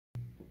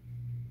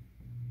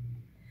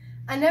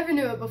I never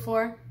knew it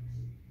before.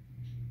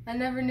 I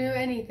never knew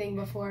anything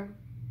before.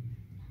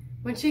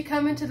 When she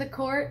come into the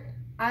court,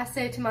 I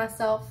say to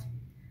myself,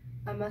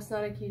 I must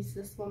not accuse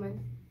this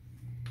woman.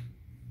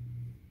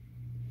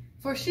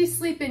 For she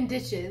sleep in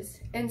ditches,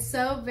 and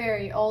so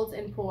very old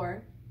and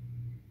poor.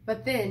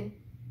 But then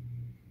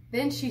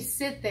she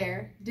sit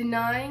there,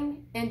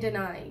 denying and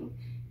denying,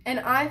 and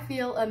I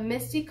feel a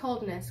misty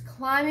coldness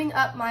climbing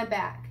up my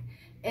back,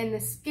 and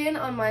the skin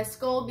on my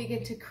skull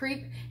begin to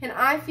creep, and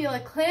I feel a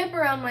clamp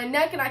around my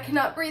neck, and I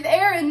cannot breathe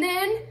air, and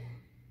then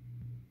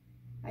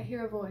I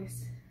hear a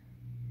voice,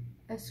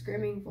 a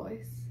screaming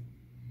voice,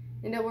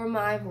 and it were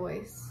my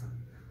voice.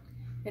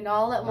 And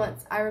all at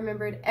once I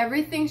remembered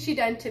everything she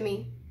done to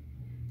me.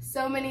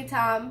 So many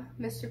times,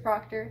 Mr.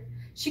 Proctor,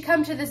 she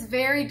come to this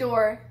very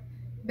door,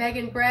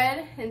 begging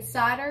bread and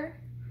cider,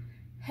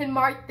 and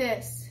mark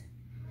this,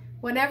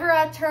 whenever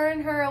I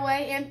turn her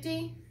away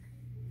empty,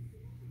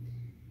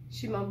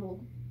 she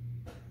mumbled,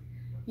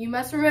 you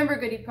must remember,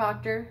 Goody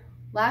Proctor,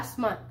 last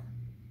month,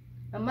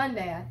 a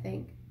Monday, I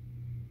think.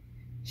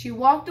 She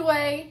walked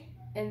away,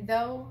 and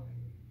though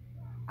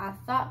I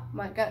thought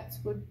my guts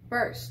would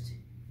burst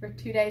for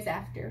 2 days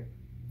after.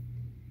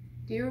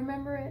 Do you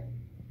remember it?